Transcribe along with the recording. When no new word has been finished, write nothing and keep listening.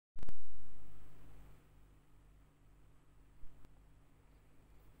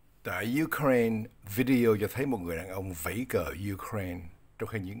Tại Ukraine, video cho thấy một người đàn ông vẫy cờ Ukraine trong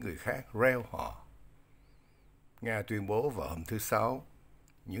khi những người khác reo hò. Nga tuyên bố vào hôm thứ Sáu,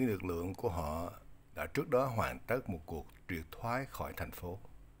 những lực lượng của họ đã trước đó hoàn tất một cuộc triệt thoái khỏi thành phố.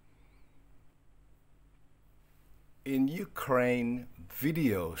 In Ukraine,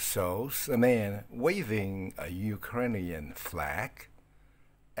 video shows a man waving a Ukrainian flag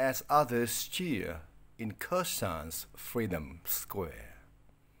as others cheer in Kherson's Freedom Square.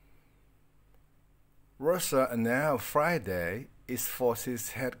 Russia announced Friday its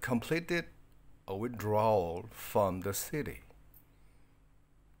forces had completed a withdrawal from the city.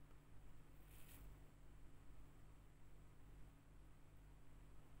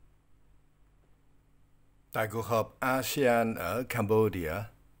 Tại cuộc họp ASEAN ở Cambodia,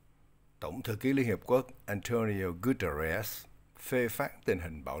 Tổng thư ký Liên Hiệp Quốc Antonio Guterres phê phán tình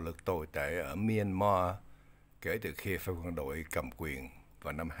hình bạo lực tồi tệ ở Myanmar kể từ khi phe quân đội cầm quyền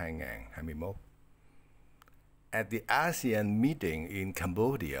vào năm 2021. At the ASEAN meeting in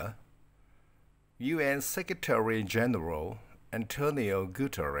Cambodia, UN Secretary General Antonio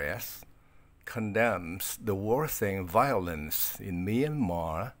Guterres condemns the worsening violence in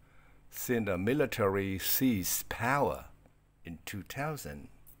Myanmar since the military seized power in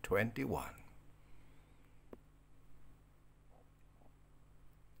 2021.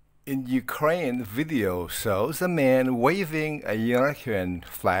 In Ukraine, video shows a man waving a Ukrainian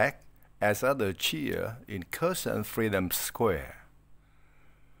flag as others cheer in Kherson Freedom Square.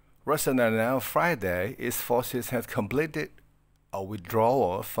 Russia announced Friday its forces had completed a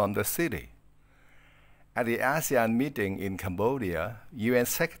withdrawal from the city. At the ASEAN meeting in Cambodia, UN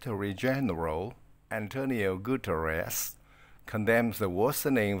Secretary General Antonio Guterres condemns the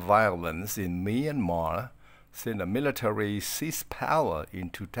worsening violence in Myanmar since the military seized power in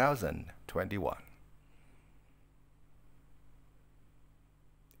 2021.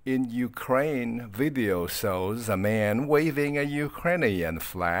 In Ukraine, video shows a man waving a Ukrainian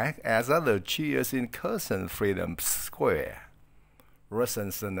flag as others cheers in Kherson Freedom Square.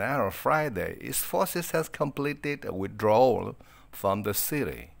 Russians announced Friday its forces have completed a withdrawal from the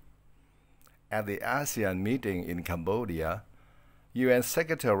city. At the ASEAN meeting in Cambodia, UN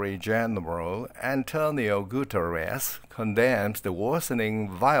Secretary General Antonio Guterres condemns the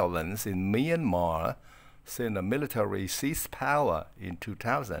worsening violence in Myanmar since the military seized power in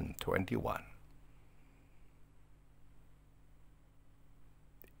 2021.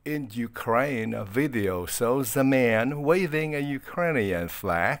 In Ukraine, a video shows a man waving a Ukrainian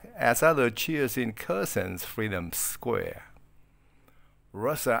flag as others cheers in Kherson's Freedom Square.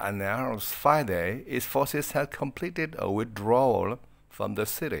 Russia announced Friday its forces had completed a withdrawal from the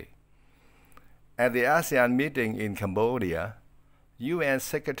city. At the ASEAN meeting in Cambodia, UN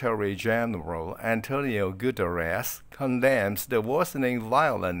Secretary General Antonio Guterres condemns the worsening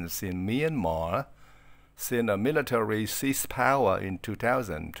violence in Myanmar since the military seized power in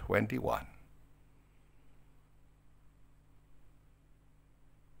 2021.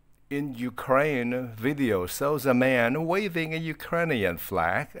 In Ukraine, video shows a man waving a Ukrainian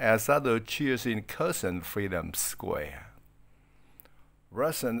flag as others cheers in Kherson Freedom Square.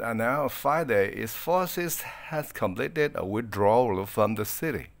 Russia announced Friday its forces had completed a withdrawal from the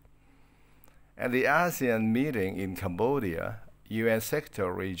city. At the ASEAN meeting in Cambodia, UN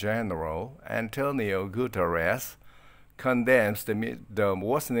Secretary General Antonio Guterres condemns the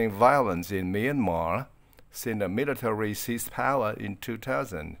worsening violence in Myanmar since the military seized power in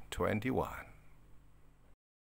 2021.